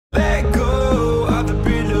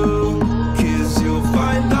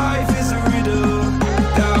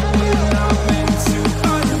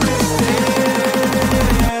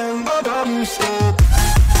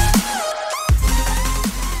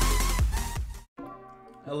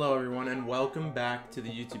Hello everyone, and welcome back to the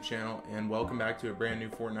YouTube channel, and welcome back to a brand new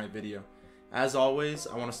Fortnite video. As always,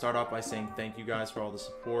 I want to start off by saying thank you guys for all the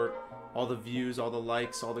support, all the views, all the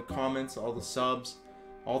likes, all the comments, all the subs,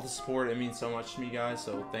 all the support. It means so much to me, guys,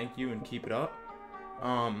 so thank you and keep it up.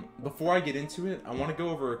 Before I get into it, I want to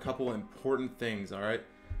go over a couple important things, alright?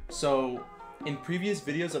 So, in previous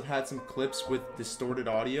videos I've had some clips with distorted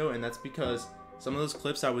audio, and that's because some of those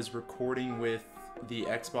clips I was recording with the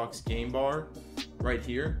Xbox game bar right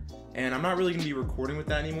here, and I'm not really going to be recording with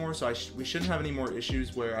that anymore, so we shouldn't have any more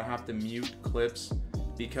issues where I have to mute clips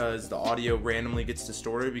because the audio randomly gets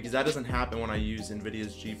distorted, because that doesn't happen when I use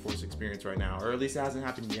NVIDIA's GeForce Experience right now, or at least it hasn't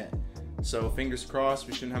happened yet. So fingers crossed,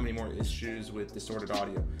 we shouldn't have any more issues with distorted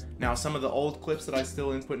audio. Now, some of the old clips that I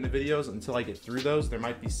still input into videos, until I get through those, there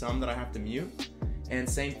might be some that I have to mute. And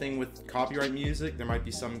same thing with copyright music, there might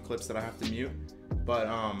be some clips that I have to mute. But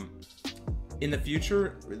in the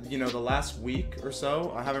future, you know, the last week or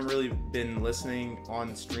so, I haven't really been listening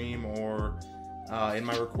on stream or in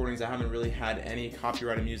my recordings. I haven't really had any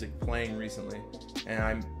copyrighted music playing recently, and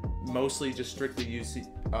I'm mostly just strictly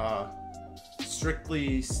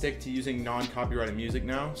stick to using non-copyrighted music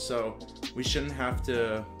now. So we shouldn't have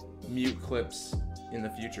to mute clips in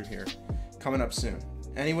the future here, coming up soon.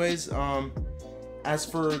 Anyways, as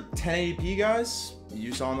for 1080p, guys,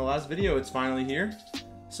 you saw in the last video, it's finally here.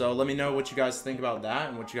 So let me know what you guys think about that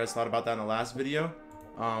and what you guys thought about that in the last video.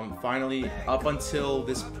 Finally, up until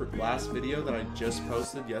this last video that I just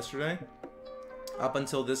posted yesterday, up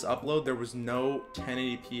until this upload, there was no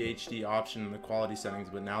 1080p HD option in the quality settings,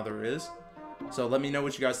 but now there is. So let me know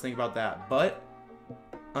what you guys think about that. But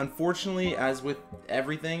unfortunately, as with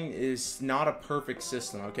everything, it's not a perfect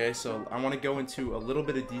system, okay? So I want to go into a little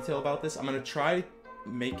bit of detail about this. I'm going to try to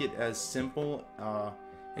make it as simple,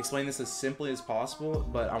 explain this as simply as possible,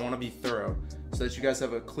 but I want to be thorough so that you guys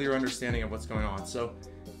have a clear understanding of what's going on. So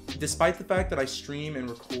despite the fact that I stream and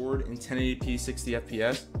record in 1080p 60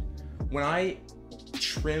 FPS, when I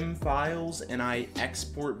trim files and I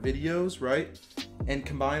export videos, right, and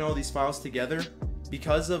combine all these files together,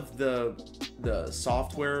 because of the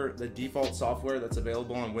software, the default software that's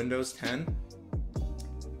available on Windows 10,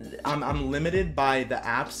 I'm limited by the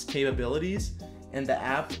app's capabilities, and the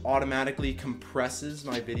app automatically compresses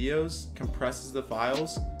my videos, compresses the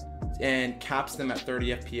files, and caps them at 30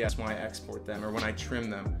 FPS when I export them or when I trim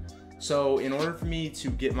them. So in order for me to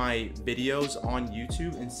get my videos on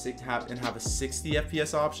YouTube and have a 60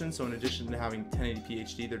 FPS option, so in addition to having 1080p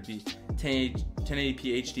HD, there'd be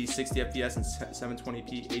 1080p HD 60 FPS and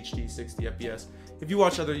 720p HD 60 FPS. If you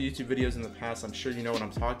watch other YouTube videos in the past, I'm sure you know what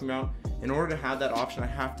I'm talking about. In order to have that option, I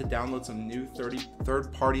have to download some new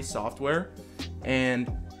third-party software,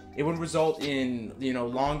 and it would result in, you know,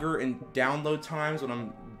 longer in download times when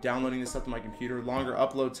I'm downloading this stuff to my computer, longer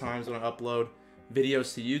upload times when I upload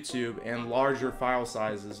videos to YouTube, and larger file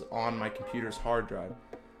sizes on my computer's hard drive.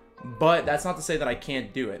 But that's not to say that I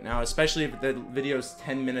can't do it. Now, especially if the video is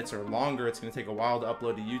 10 minutes or longer, it's going to take a while to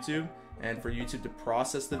upload to YouTube and for YouTube to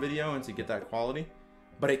process the video and to get that quality.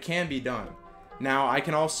 But it can be done. Now, I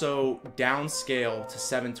can also downscale to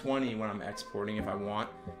 720 when I'm exporting if I want.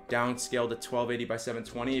 Downscale to 1280 by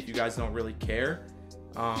 720 if you guys don't really care.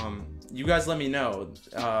 You guys let me know.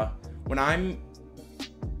 When I'm,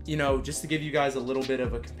 you know, just to give you guys a little bit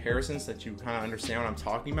of a comparison so that you kind of understand what I'm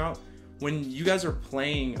talking about. When you guys are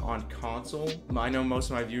playing on console, I know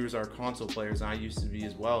most of my viewers are console players, and I used to be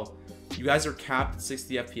as well. You guys are capped at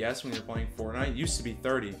 60 FPS when you're playing Fortnite. It used to be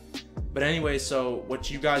 30. But anyway, so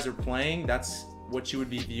what you guys are playing, that's what you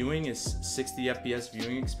would be viewing, is 60 FPS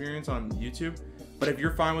viewing experience on YouTube. But if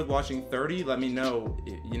you're fine with watching 30, let me know,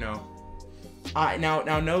 you know.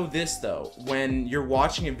 Now know this though, when you're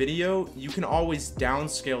watching a video, you can always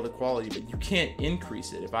downscale the quality, but you can't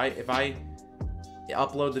increase it. If I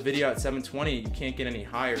upload the video at 720, you can't get any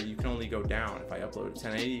higher, you can only go down. If I upload at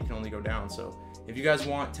 1080, you can only go down. So if you guys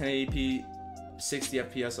want 1080p 60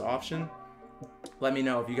 FPS option, let me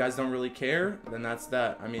know. If you guys don't really care, then that's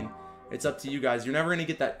that. I mean, it's up to you guys. You're never going to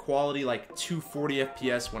get that quality like 240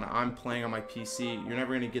 FPS when I'm playing on my PC. You're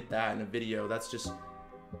never going to get that in a video. That's just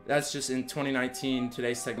in 2019,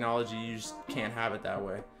 today's technology, you just can't have it that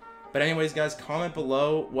way. But anyways, guys, comment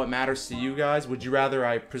below what matters to you guys. Would you rather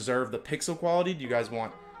I preserve the pixel quality? Do you guys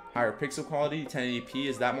want higher pixel quality, 1080p?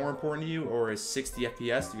 Is that more important to you? Or is 60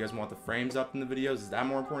 FPS? Do you guys want the frames up in the videos? Is that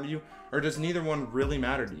more important to you? Or does neither one really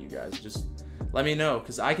matter to you guys? Just let me know,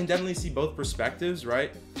 because I can definitely see both perspectives,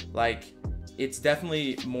 right? Like, it's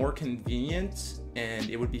definitely more convenient and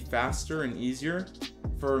it would be faster and easier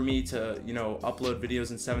for me to, you know, upload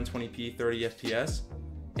videos in 720p 30 FPS,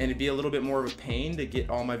 and it'd be a little bit more of a pain to get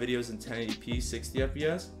all my videos in 1080p 60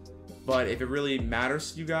 FPS. but if it really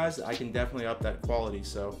matters to you guys, I can definitely up that quality.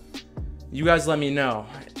 So you guys let me know.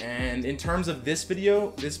 And in terms of this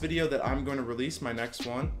video that I'm going to release, my next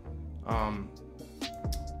one,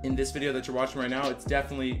 in this video that you're watching right now, it's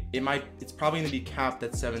probably going to be capped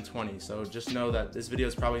at 720. So just know that this video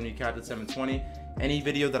is probably going to be capped at 720. Any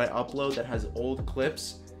video that I upload that has old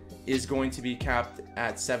clips is going to be capped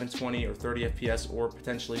at 720 or 30 FPS or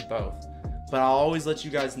potentially both. But I'll always let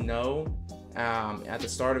you guys know at the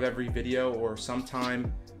start of every video or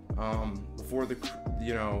sometime before the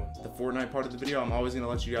Fortnite part of the video. I'm always going to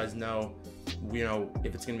let you guys know,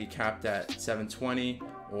 if it's going to be capped at 720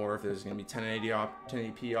 or if there's going to be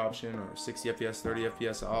 1080p option or 60 FPS, 30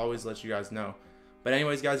 FPS. I'll always let you guys know. But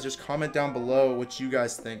anyways, guys, just comment down below what you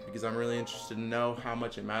guys think, because I'm really interested to know how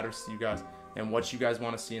much it matters to you guys and what you guys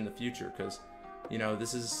want to see in the future, because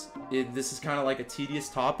this is kind of like a tedious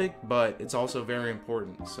topic, but it's also very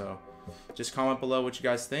important. So just comment below what you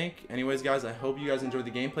guys think. Anyways, guys, I hope you guys enjoyed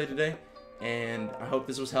the gameplay today, and I hope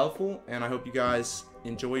this was helpful, and I hope you guys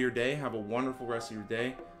enjoy your day. Have a wonderful rest of your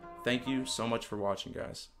day. Thank you so much for watching,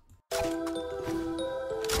 guys.